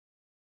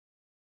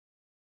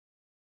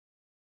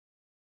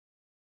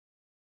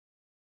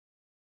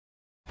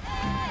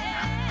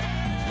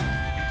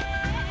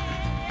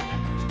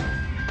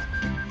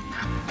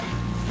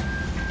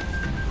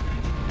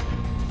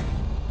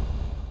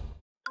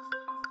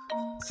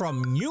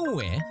From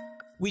Niue,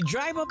 we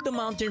drive up the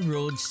mountain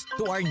roads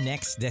to our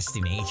next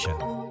destination.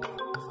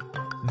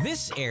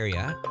 This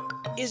area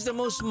is the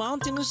most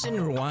mountainous in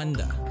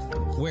Rwanda,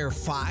 where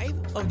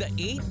 5 of the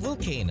 8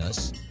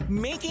 volcanoes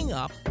making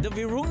up the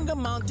Virunga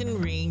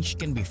mountain range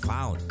can be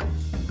found.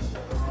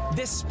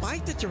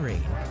 Despite the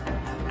terrain,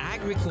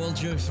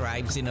 agriculture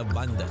thrives in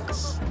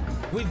abundance,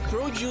 with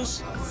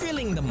produce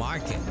filling the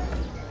market.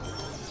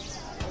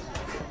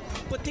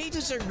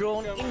 Potatoes are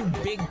grown in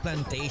big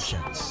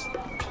plantations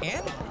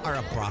and are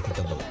a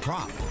profitable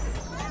crop.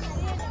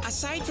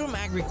 Aside from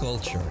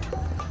agriculture,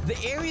 the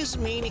area's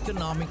main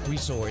economic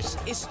resource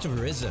is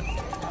tourism,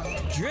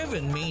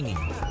 driven mainly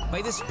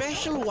by the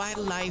special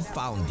wildlife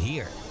found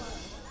here.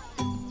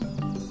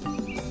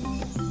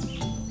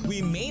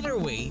 We made our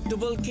way to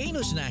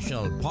Volcanoes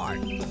National Park,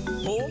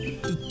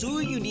 home to 2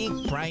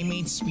 unique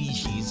primate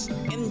species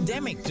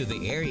endemic to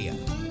the area,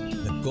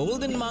 the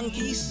golden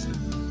monkeys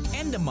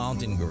and the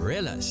mountain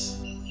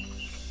gorillas.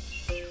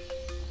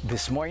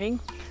 This morning,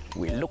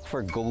 we look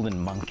for golden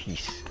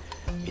monkeys.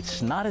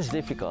 It's not as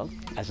difficult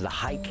as the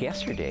hike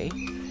yesterday,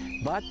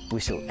 but we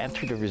still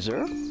enter the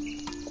reserve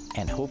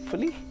and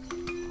hopefully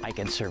I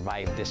can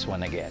survive this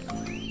one again.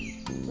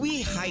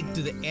 We hiked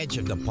to the edge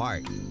of the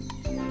park,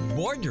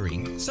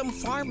 bordering some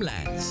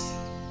farmlands.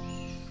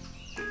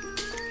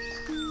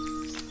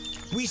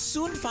 We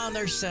soon found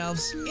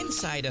ourselves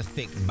inside a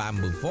thick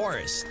bamboo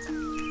forest.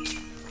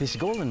 These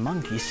golden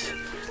monkeys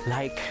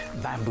like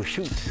bamboo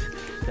shoots.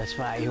 That's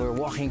why we're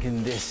walking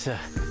in this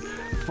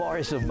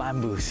forest of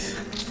bamboos.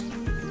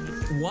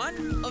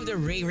 One of the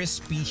rarest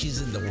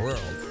species in the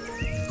world,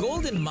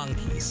 golden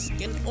monkeys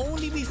can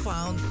only be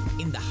found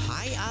in the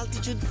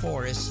high-altitude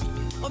forests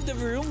of the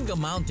Virunga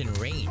mountain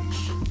range.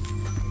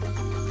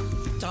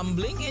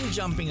 Tumbling and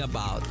jumping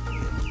about,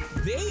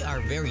 they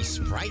are very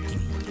sprightly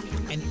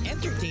and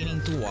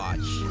entertaining to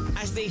watch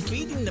as they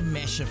feed in the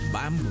mesh of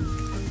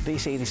bamboo. They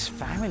say this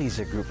family is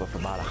a group of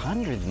about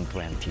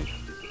 120.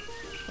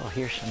 Oh,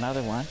 here's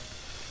another one.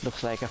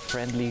 Looks like a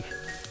friendly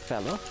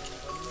fellow.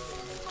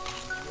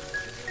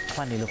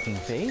 Funny looking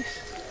face.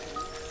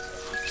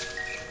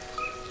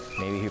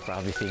 Maybe he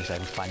probably thinks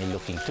I'm funny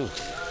looking too.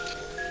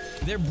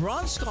 Their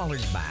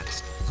bronze-colored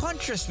backs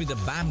contrast with the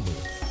bamboo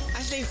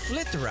as they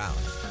flit around.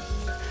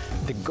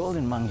 The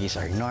golden monkeys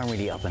are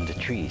normally up in the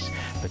trees,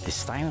 but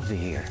this time of the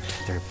year,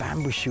 there are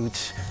bamboo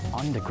shoots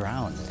on the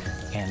ground,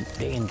 and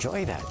they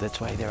enjoy that. That's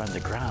why they're on the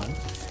ground,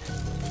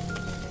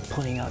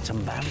 pulling out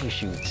some bamboo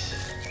shoots.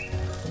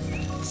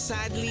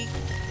 Sadly,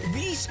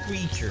 these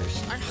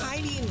creatures are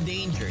highly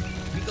endangered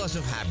because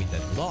of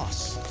habitat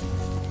loss.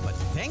 But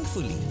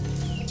thankfully,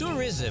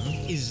 tourism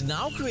is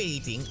now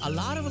creating a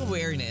lot of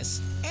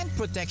awareness and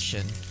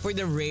protection for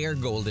the rare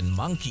golden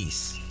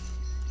monkeys.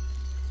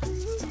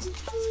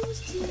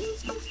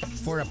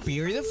 For a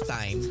period of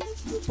time,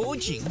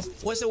 poaching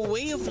was a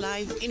way of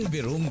life in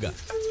Virunga,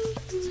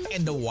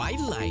 and the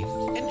wildlife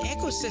and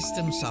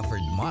ecosystem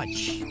suffered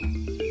much.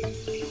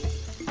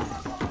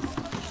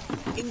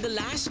 In the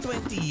last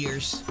 20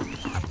 years,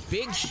 a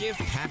big shift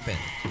happened,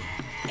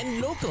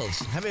 and locals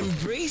have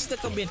embraced the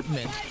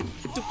commitment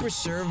to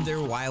preserve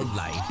their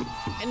wildlife,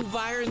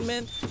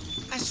 environment,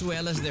 as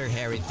well as their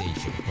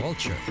heritage and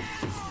culture.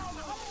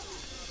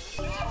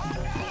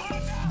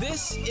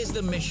 This is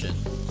the mission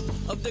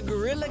of the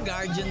Gorilla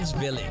Guardians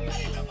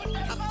Village,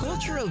 a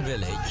cultural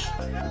village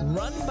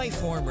run by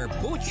former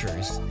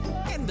poachers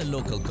and the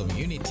local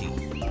community.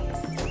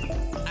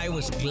 I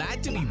was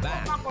glad to be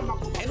back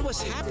and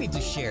was happy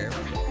to share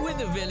with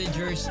the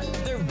villagers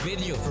their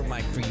video from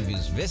my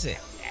previous visit.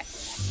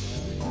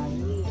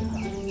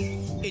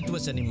 It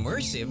was an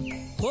immersive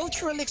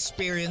cultural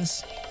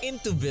experience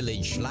into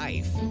village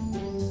life,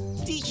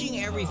 teaching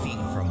everything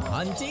from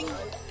hunting,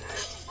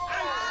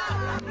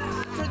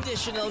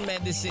 traditional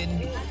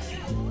medicine,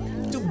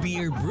 to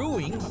beer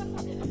brewing,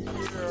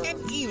 and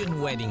even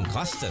wedding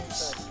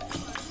customs.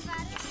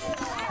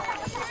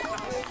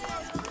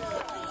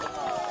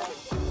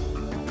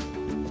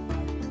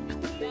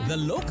 The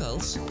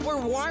locals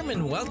were warm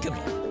and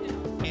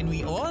welcoming, and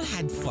we all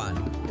had fun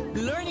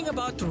learning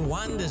about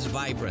Rwanda's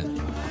vibrant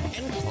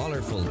and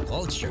colorful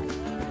culture.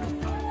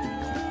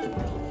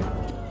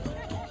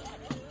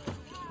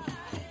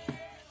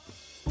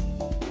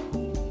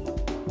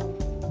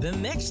 The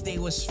next day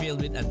was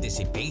filled with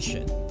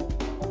anticipation,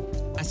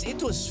 as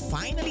it was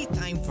finally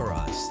time for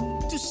us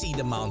to see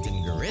the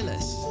mountain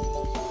gorillas.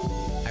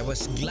 I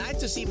was glad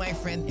to see my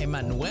friend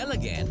Emmanuel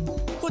again,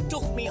 who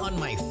took me on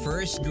my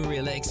first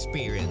gorilla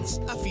experience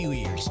a few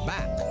years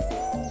back,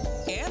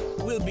 and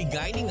will be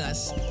guiding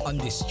us on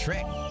this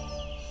trek.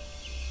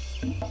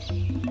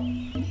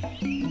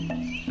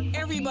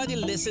 Everybody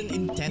listened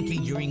intently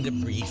during the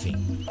briefing.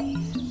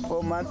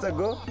 4 months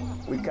ago,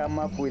 we come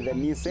up with a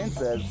new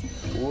census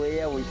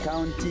where we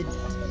counted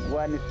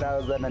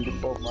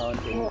 1,004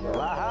 mountains.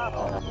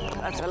 Wow,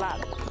 that's a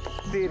lot.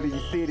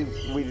 Still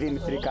within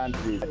 3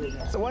 countries.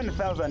 So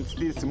 1,000 is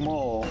still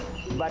small,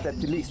 but at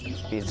least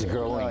It's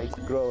growing. It's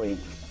growing.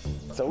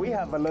 So we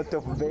have a lot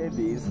of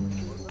babies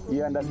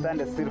You understand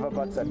the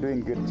silverbacks are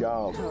doing good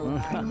job.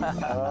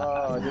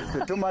 Oh, this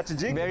is too much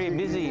jig. Very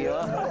busy,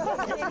 huh?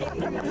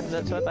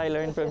 That's what I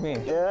learned from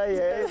you. Yeah,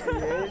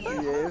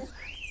 yes.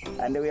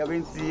 And we are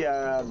going to see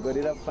a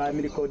gorilla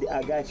family called the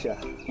Agasha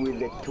with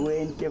the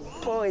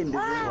 24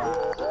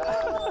 individuals.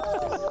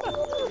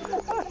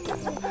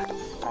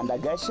 And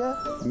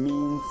Agasha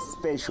means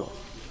special.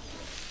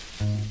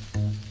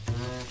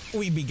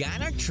 We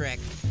began our trek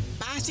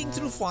passing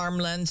through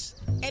farmlands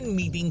and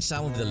meeting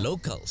some of the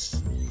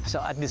locals. So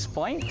at this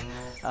point,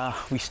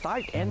 we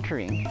start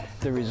entering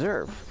the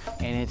reserve,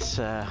 and it's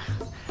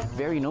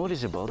very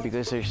noticeable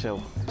because there's a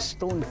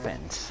stone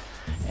fence.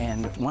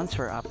 And once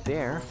we're up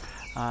there,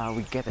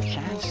 we get a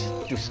chance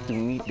to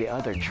meet the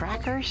other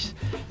trackers,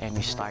 and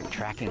we start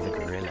tracking the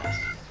gorillas.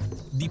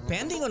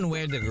 Depending on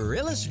where the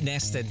gorillas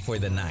nested for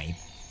the night,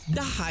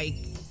 the hike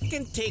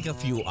can take a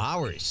few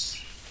hours.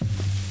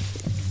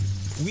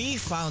 We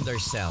found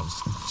ourselves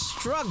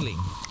struggling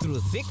through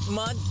thick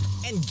mud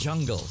and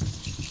jungle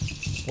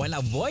while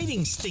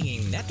avoiding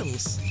stinging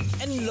nettles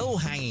and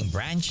low-hanging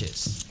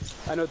branches.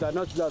 I know they're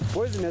not just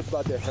poisonous,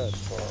 but they hurt.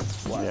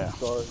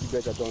 So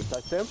better don't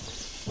touch them.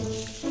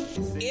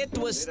 It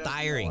was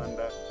tiring.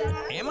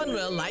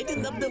 Emmanuel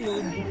lightened up the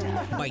mood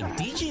by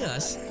teaching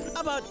us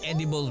about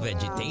edible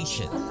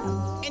vegetation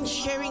and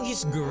sharing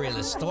his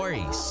gorilla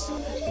stories.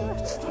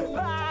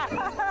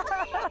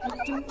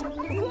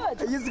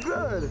 Good. It's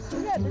good.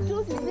 Yeah, the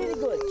juice is really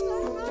good.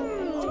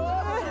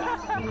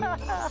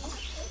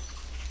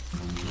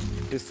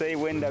 To say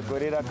when the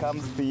gorilla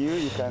comes to you,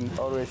 you can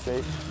always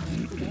say,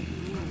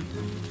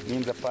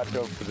 means I'm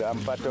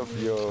part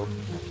of your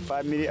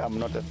family, I'm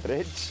not a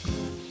threat.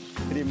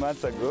 3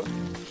 months ago,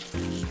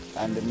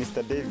 and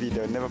Mr. David,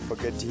 I'll never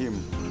forget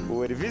him. We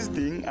were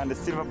visiting and the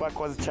silverback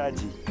was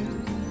charging.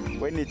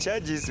 When he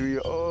charges, we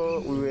were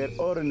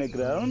all on the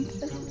ground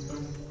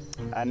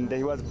and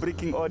he was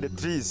breaking all the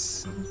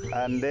trees.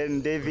 And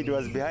then David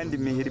was behind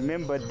me, he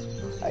remembered,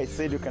 I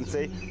said you can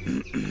say,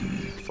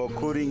 for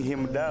cooling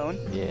him down.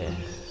 Yeah.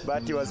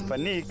 But he was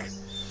panic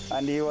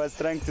and he was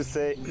trying to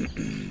say,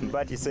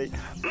 but he said,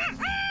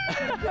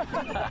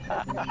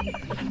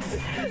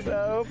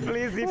 so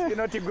please, if you're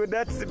not good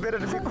at it, better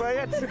to be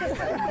quiet.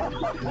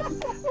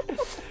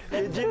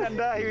 Eugene and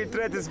I will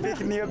try to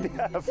speak in your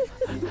behalf.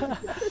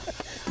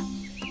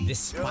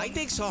 Despite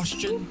the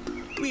exhaustion,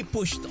 we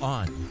pushed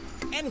on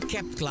and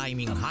kept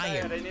climbing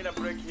higher, I need a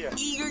break here.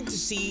 eager to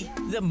see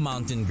the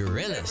mountain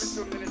gorillas.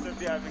 2 minutes of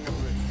having a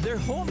break. Their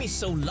home is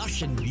so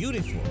lush and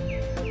beautiful,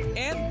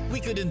 and we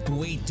couldn't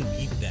wait to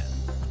meet them.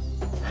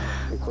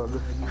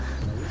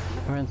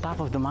 We're on top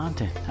of the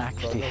mountain,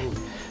 actually.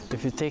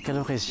 If you take a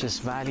look, it's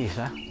just valleys,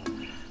 huh?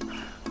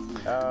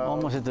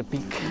 Almost at the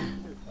peak.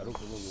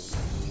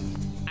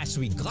 As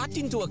we got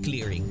into a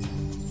clearing,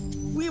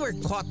 we were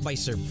caught by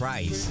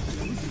surprise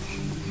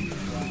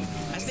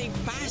as they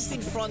passed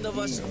in front of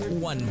us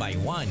one by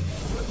one.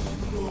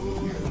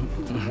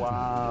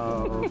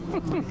 Wow.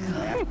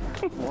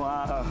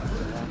 Wow.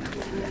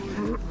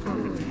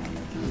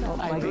 Oh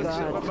my God.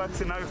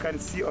 Silverbacks, now you can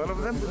see all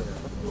of them.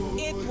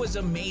 It was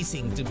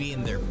amazing to be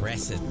in their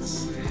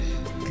presence,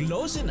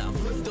 close enough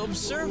to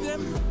observe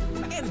them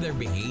and their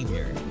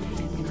behavior.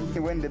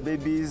 When the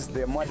babies,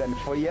 they're more than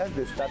 4 years,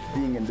 they start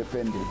being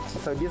independent.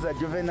 So these are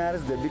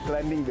juveniles, they'll be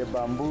climbing the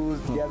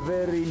bamboos. They are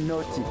very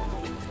naughty.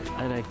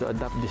 I like to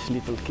adopt this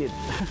little kid.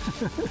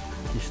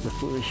 He's the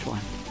foolish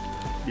one.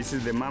 This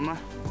is the mama,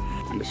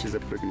 and she's a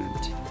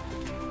pregnant.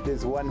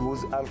 There's one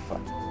who's alpha,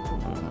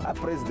 a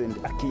president,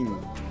 a king.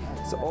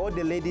 So all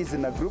the ladies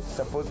in a group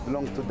supposed to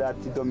belong to that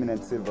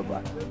dominant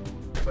silverback.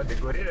 But the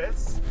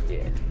gorillas,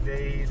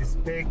 they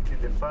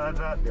respect the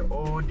father, the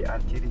old,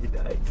 until he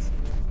dies.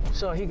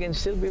 So he can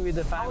still be with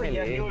the Oh family.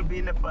 yeah, he will be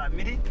in the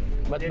family.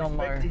 But they no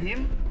respect more.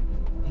 him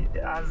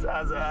as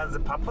a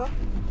papa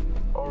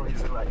all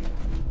his life.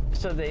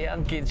 So the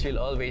young kids will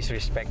always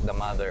respect the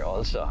mother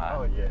also, huh?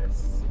 Oh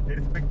yes, they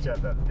respect each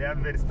other. They are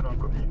very strong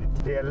community.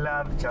 They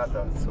love each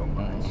other so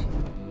much.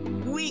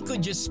 We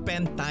could just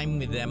spend time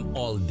with them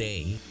all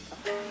day,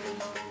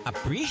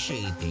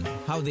 appreciating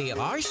how they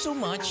are so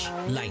much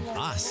like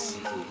us.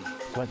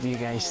 What do you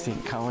guys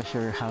think? How was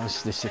your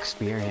house this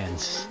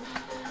experience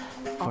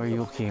for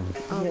you, Kim?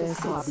 Yes,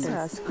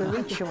 it's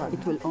spiritual.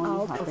 It will only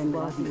Out of happen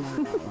body.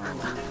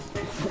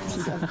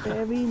 It's a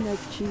very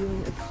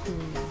nurturing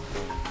experience.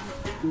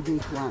 you do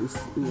it once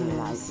in your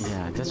life.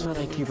 Yeah, that's what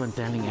I keep on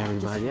telling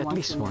everybody, at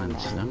least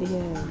once, no?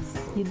 Yes,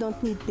 you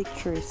don't need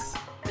pictures.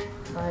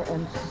 I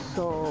am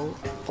so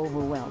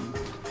overwhelmed.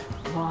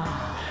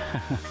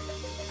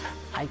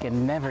 I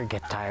can never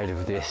get tired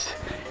of this.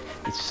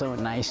 It's so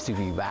nice to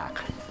be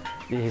back.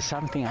 This is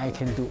something I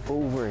can do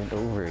over and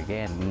over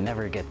again,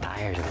 never get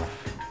tired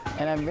of.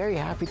 And I'm very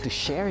happy to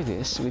share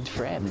this with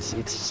friends.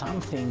 It's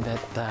something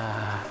that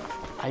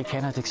I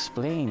cannot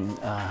explain.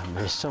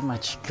 There's so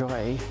much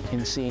joy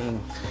in seeing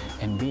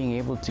and being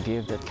able to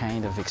give that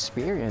kind of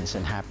experience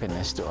and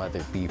happiness to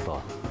other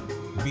people.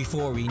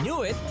 Before we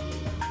knew it,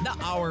 the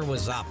hour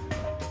was up.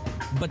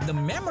 But the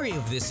memory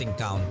of this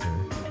encounter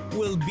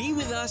will be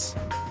with us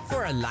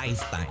for a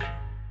lifetime.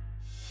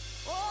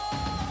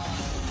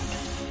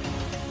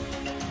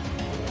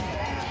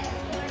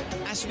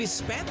 As we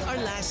spent our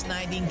last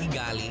night in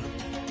Kigali,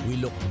 we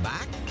look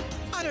back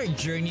at our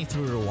journey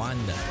through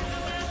Rwanda.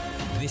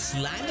 This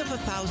land of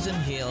 1,000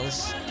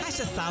 hills has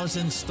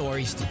 1,000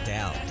 stories to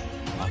tell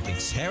of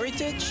its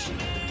heritage,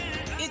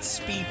 its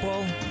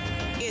people,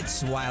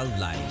 its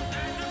wildlife.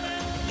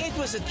 It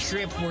was a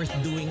trip worth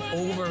doing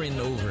over and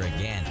over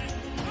again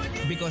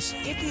because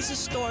it is a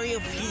story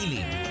of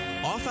healing,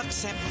 of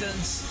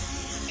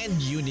acceptance, and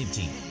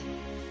unity.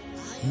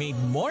 Made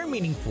more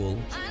meaningful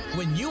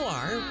when you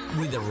are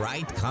with the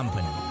right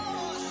company.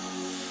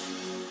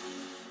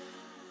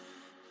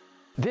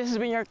 This has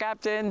been your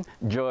captain,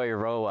 Joy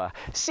Roa.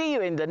 See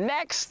you in the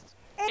next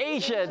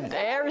Asian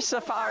Air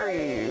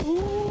Safari.